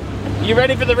 Rooster? You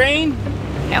ready for the rain?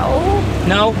 No.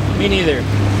 No, me neither.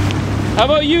 How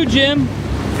about you, Jim?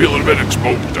 Feeling a bit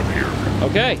exposed up here.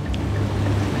 Okay.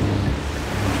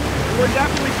 We're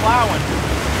definitely plowing.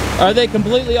 Are they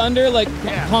completely under, like,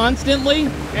 constantly?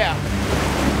 Yeah.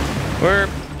 We're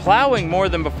plowing more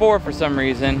than before for some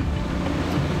reason.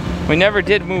 We never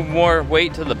did move more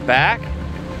weight to the back.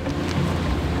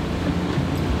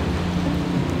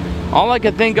 All I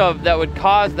could think of that would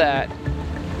cause that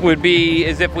would be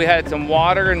is if we had some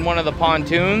water in one of the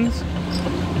pontoons,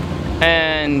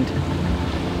 and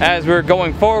as we're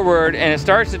going forward and it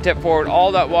starts to tip forward,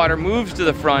 all that water moves to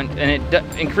the front and it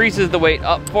increases the weight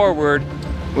up forward.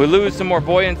 We lose some more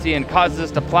buoyancy and causes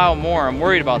us to plow more. I'm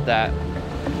worried about that.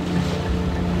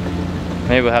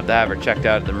 Maybe we'll have to have her checked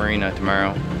out at the marina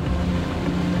tomorrow.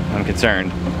 I'm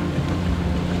concerned.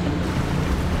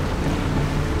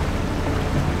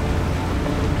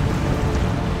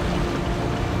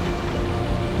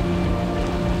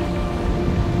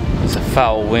 It's a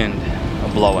foul wind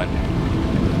blowing.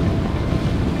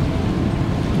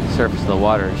 The surface of the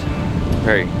water is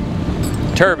very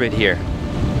turbid here.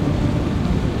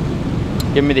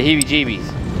 Give me the heebie-jeebies.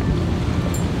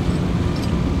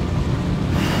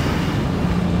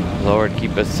 Lord,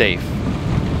 keep us safe.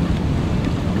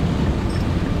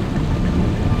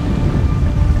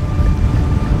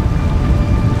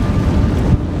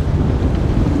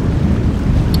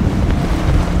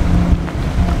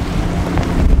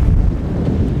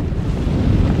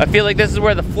 I feel like this is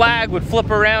where the flag would flip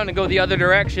around and go the other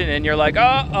direction, and you're like,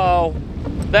 uh-oh,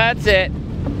 that's it.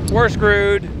 We're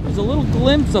screwed. There's a little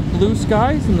glimpse of blue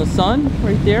skies in the sun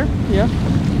right there. Yeah,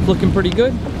 it's looking pretty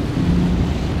good.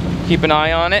 Keep an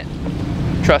eye on it.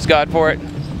 Trust God for it.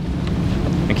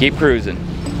 And keep cruising.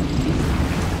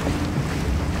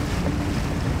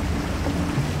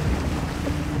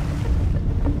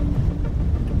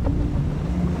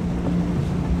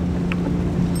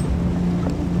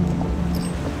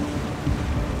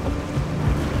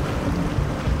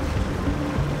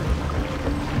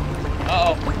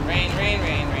 Uh-oh, rain, rain,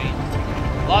 rain, rain.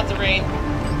 Lots of rain.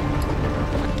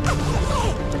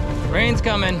 Rain's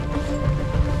coming.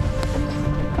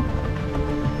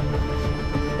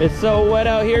 It's so wet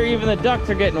out here, even the ducks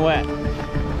are getting wet.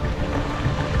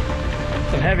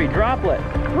 Some heavy droplets.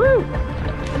 Woo!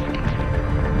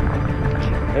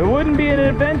 It wouldn't be an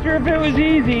adventure if it was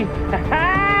easy.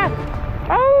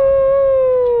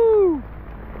 Oh!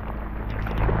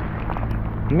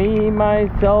 Me,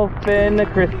 myself, and a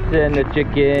Chris and a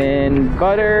chicken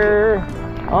butter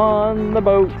on the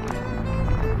boat.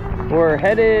 We're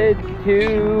headed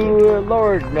to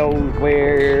Lord knows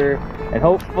where, and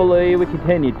hopefully we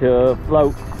continue to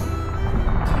float.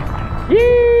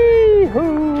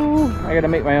 Yee-hoo! I gotta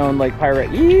make my own like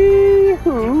pirate.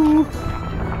 Yee-hoo!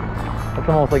 That's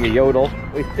almost like a yodel.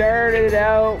 We started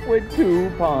out with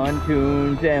 2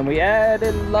 pontoons and we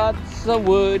added lots of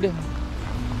wood.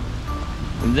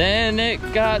 Then it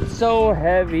got so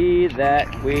heavy that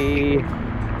we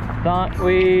thought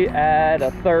we add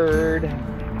a 3rd.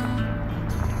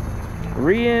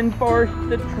 Reinforced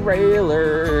the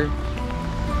trailer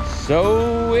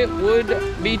so it would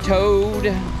be towed.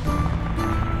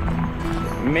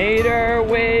 Made our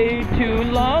way to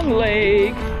Long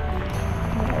Lake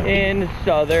in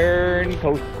southern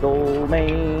coastal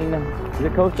Maine. Is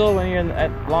it coastal when you're in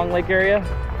at Long Lake area?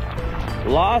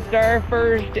 Lost our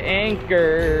first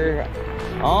anchor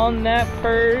on that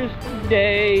first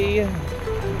day.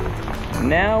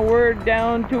 Now we're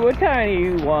down to a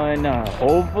tiny one.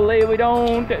 Hopefully we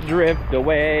don't drift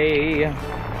away.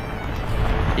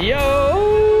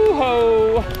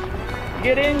 Yo-ho!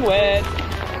 Getting wet.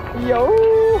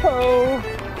 Yo-ho!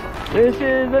 This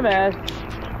is a mess.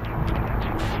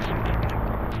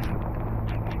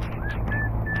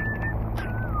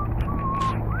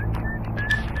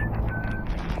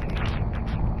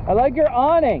 I like your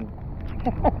awning.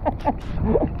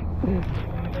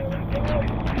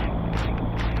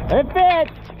 It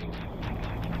fits.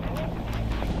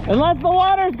 Unless the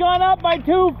water's gone up by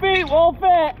 2 feet, we'll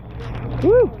fit.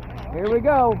 Woo! Here we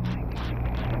go.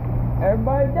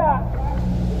 Everybody duck.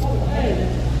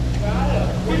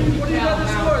 What do you got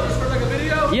this for? This for like a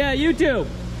video? Yeah, YouTube.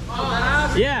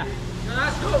 Oh, Yeah.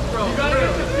 that's cool, bro. You gotta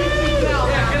get the pictures now.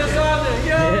 Yeah, get us on there.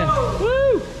 Yo! Yeah.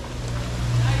 Woo!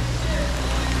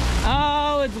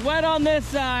 Oh, it's wet on this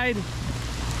side.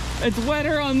 It's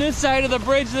wetter on this side of the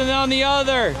bridge than on the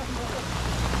other.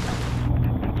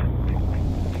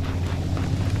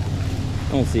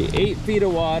 Let's see, 8 feet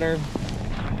of water.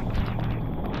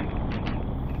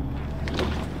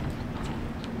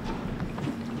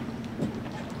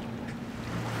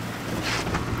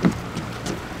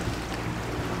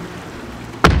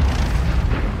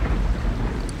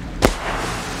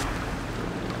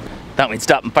 Thought we'd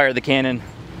stop and fire the cannon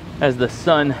as the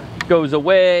sun goes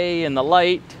away in the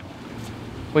light.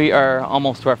 We are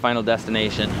almost to our final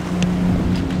destination.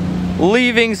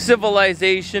 Leaving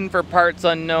civilization for parts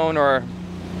unknown, or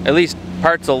at least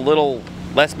parts a little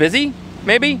less busy,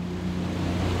 maybe?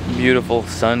 Beautiful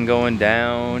sun going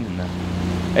down and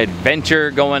the adventure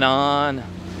going on.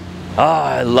 Oh,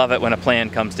 I love it when a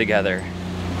plan comes together.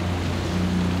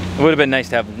 It would have been nice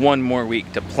to have one more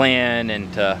week to plan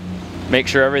and to make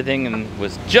sure everything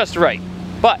was just right.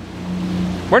 But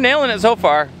we're nailing it so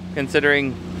far,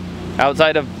 considering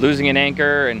outside of losing an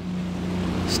anchor and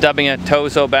stubbing a toe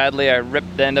so badly I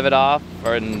ripped the end of it off,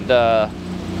 and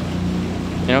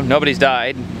you know, nobody's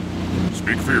died.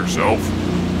 Speak for yourself.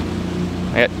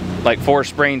 I got like 4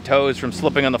 sprained toes from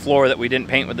slipping on the floor that we didn't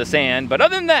paint with the sand, but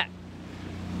other than that,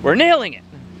 we're nailing it.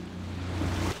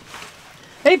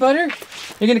 Hey, Butter,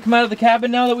 you gonna come out of the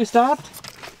cabin now that we stopped?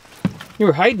 You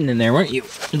were hiding in there, weren't you,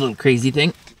 you little crazy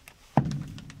thing?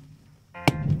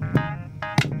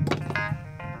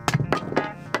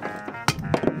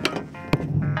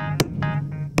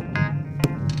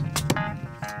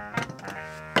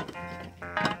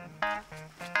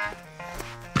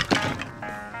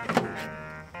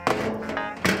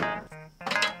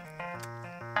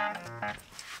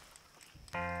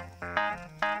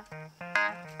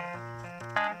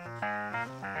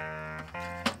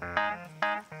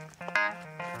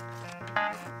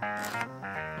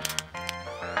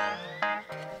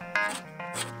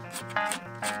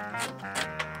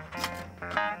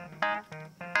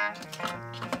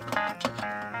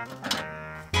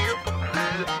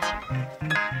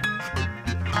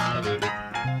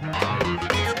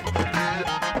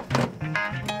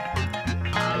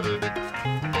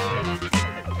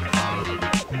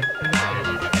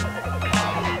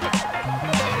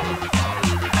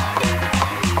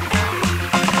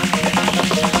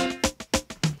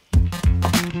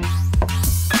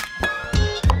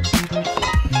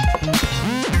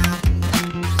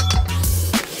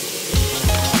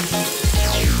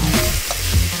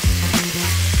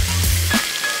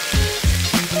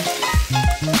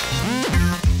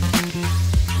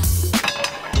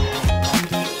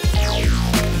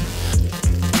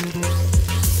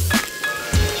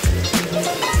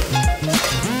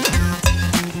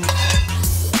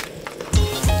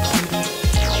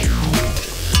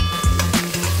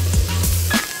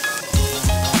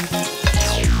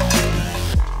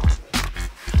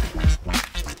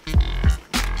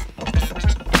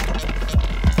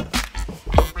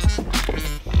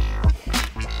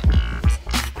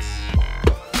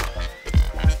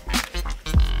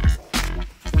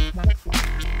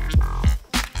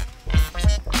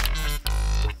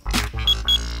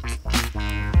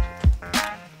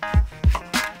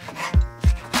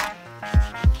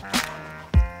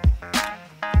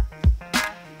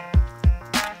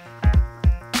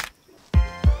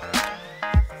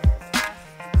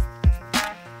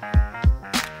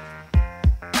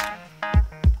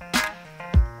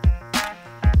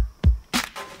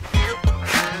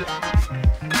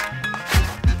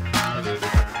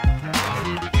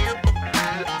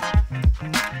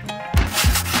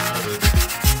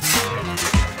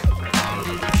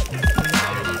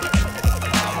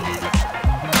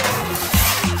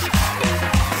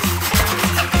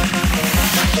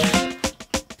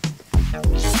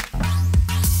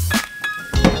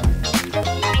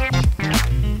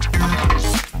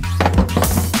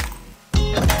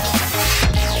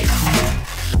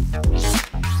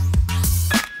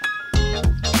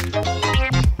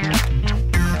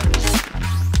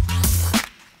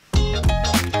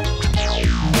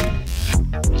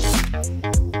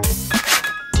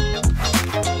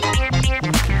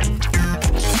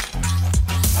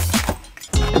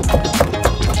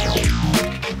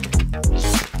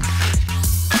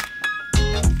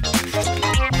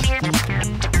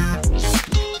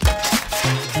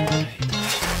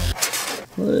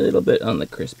 A little bit on the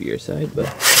crispier side, but...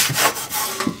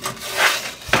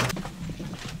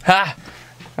 Ha!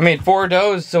 I made 4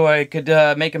 doughs so I could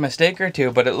make a mistake or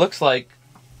two, but it looks like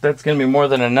that's gonna be more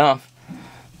than enough.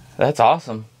 That's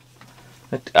awesome.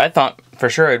 I thought for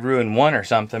sure I'd ruin one or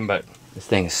something, but this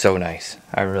thing is so nice.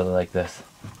 I really like this.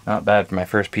 Not bad for my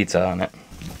first pizza on it.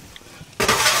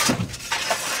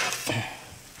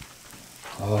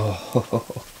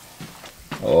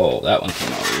 Oh, that one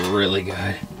came out really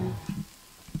good.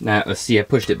 Now, let's see, I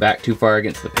pushed it back too far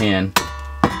against the pan.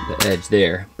 the edge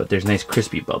there, but there's nice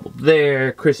crispy bubble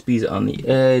there, crispies on the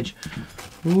edge.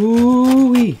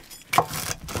 Ooh-wee.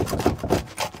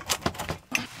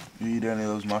 You eat any of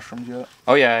those mushrooms yet?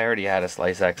 Oh yeah, I already had a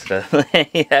slice accidentally.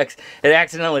 It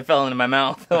accidentally fell into my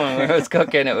mouth when I was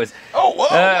cooking. It was. Oh, whoa!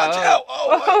 Watch out!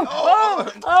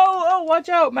 Oh, Watch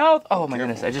out, mouth! Oh my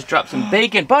goodness! I just dropped some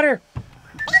bacon, butter,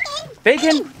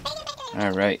 bacon.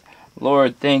 All right,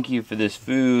 Lord, thank you for this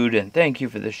food and thank you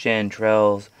for the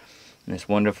chanterelles and this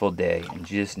wonderful day. In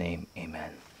Jesus' name,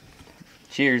 Amen.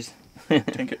 Cheers.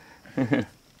 Take it.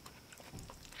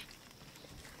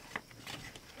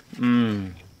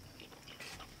 Mmm.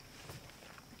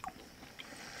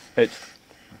 It's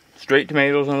straight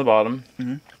tomatoes on the bottom,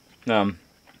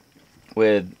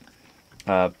 with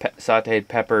sautéed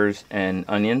peppers and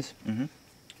onions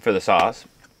for the sauce.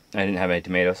 I didn't have any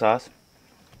tomato sauce.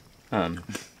 You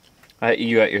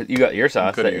got your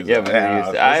sauce.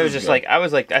 I was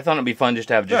like, I thought it'd be fun just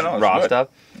to have just raw stuff,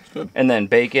 and then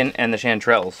bacon and the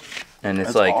chanterelles, and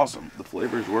it's That's awesome. The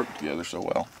flavors work together so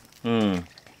well.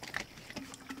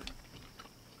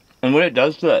 And what it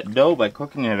does to that dough by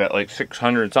cooking it at like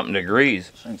 600 something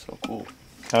degrees. This thing's so cool.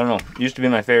 I don't know. Used to be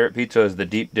my favorite pizza is the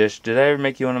deep dish. Did I ever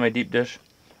make you one of my deep dish?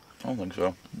 I don't think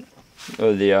so.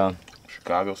 Oh, the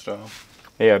Chicago style.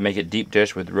 Yeah, make it deep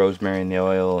dish with rosemary and the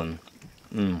oil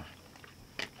and.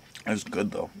 It's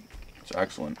good though. It's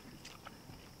excellent.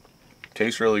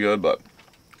 Tastes really good, but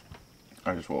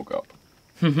I just woke up.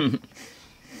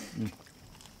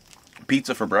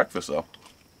 Pizza for breakfast though.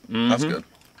 That's good.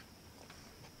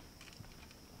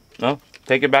 No,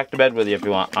 take it back to bed with you if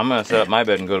you want. I'm gonna set up my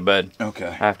bed and go to bed.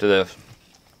 Okay. After this.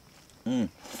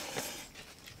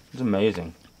 It's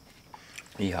amazing.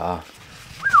 Yeah.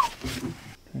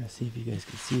 Trying to see if you guys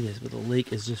can see this, but the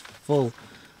lake is just full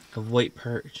of white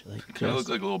perch. Like They look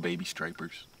like little baby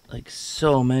stripers. Like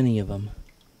so many of them.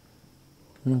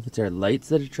 I don't know if it's our lights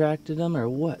that attracted them or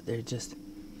what.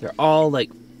 They're all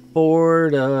like 4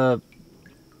 to,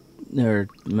 or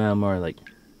more like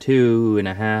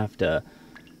 2.5 to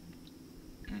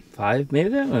 5, maybe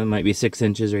that one might be 6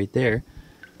 inches right there.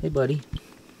 Hey, buddy.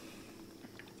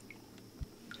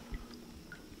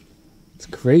 It's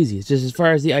crazy. It's just as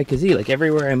far as the eye can see. Like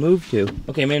everywhere I move to.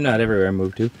 Okay, maybe not everywhere I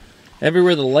move to.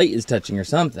 Everywhere the light is touching or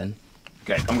something.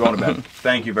 Okay, I'm going to bed.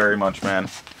 Thank you very much, man.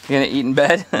 You gonna eat in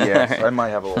bed? Yes, I might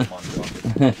have a little lunch.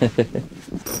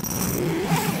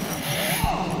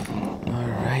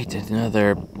 Alright,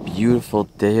 another beautiful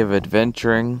day of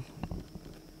adventuring.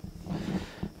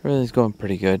 Everything's going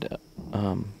pretty good. I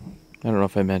don't know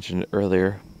if I mentioned it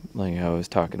earlier. Like I was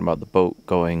talking about the boat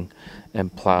going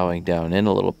and plowing down in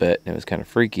a little bit. And it was kind of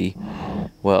freaky.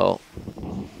 Well,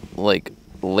 like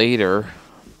later,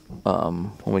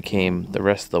 when we came the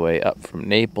rest of the way up from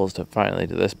Naples to finally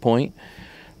to this point,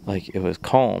 like it was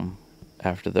calm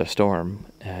after the storm,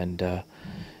 and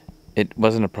it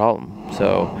wasn't a problem.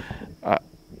 So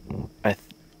I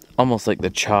almost like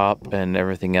the chop and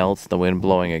everything else, the wind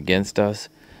blowing against us,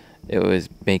 it was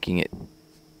making it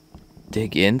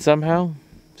dig in somehow.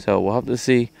 So we'll have to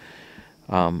see.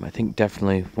 I think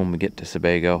definitely when we get to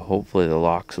Sebago, hopefully the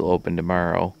locks will open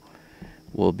tomorrow.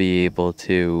 We'll be able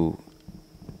to.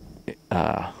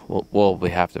 We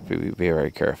have to be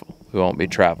very careful. We won't be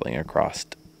traveling across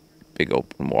big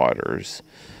open waters,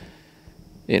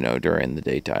 during the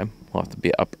daytime. We'll have to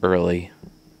be up early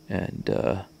and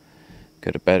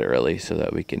go to bed early so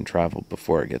that we can travel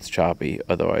before it gets choppy.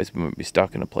 Otherwise, we might be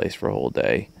stuck in a place for a whole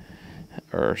day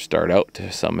or start out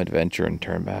to some adventure and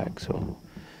turn back. So,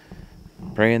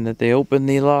 praying that they open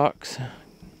the locks.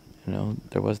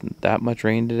 There wasn't that much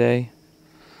rain today.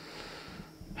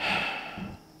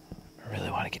 I really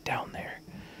want to get down there.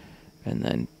 And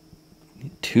then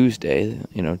Tuesday,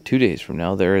 2 days from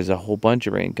now, there is a whole bunch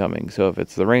of rain coming. So if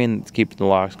it's the rain that's keeping the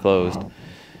locks closed,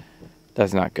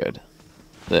 that's not good.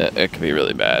 It could be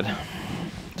really bad.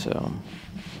 So,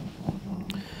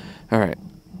 alright,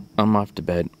 I'm off to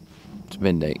bed. It's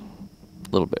midnight. A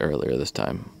little bit earlier this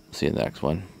time. See you in the next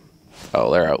one.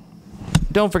 Fowler out.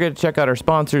 Don't forget to check out our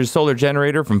sponsors, Solar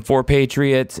Generator from 4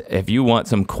 Patriots. If you want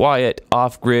some quiet,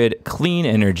 off-grid, clean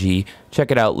energy,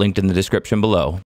 check it out, linked in the description below.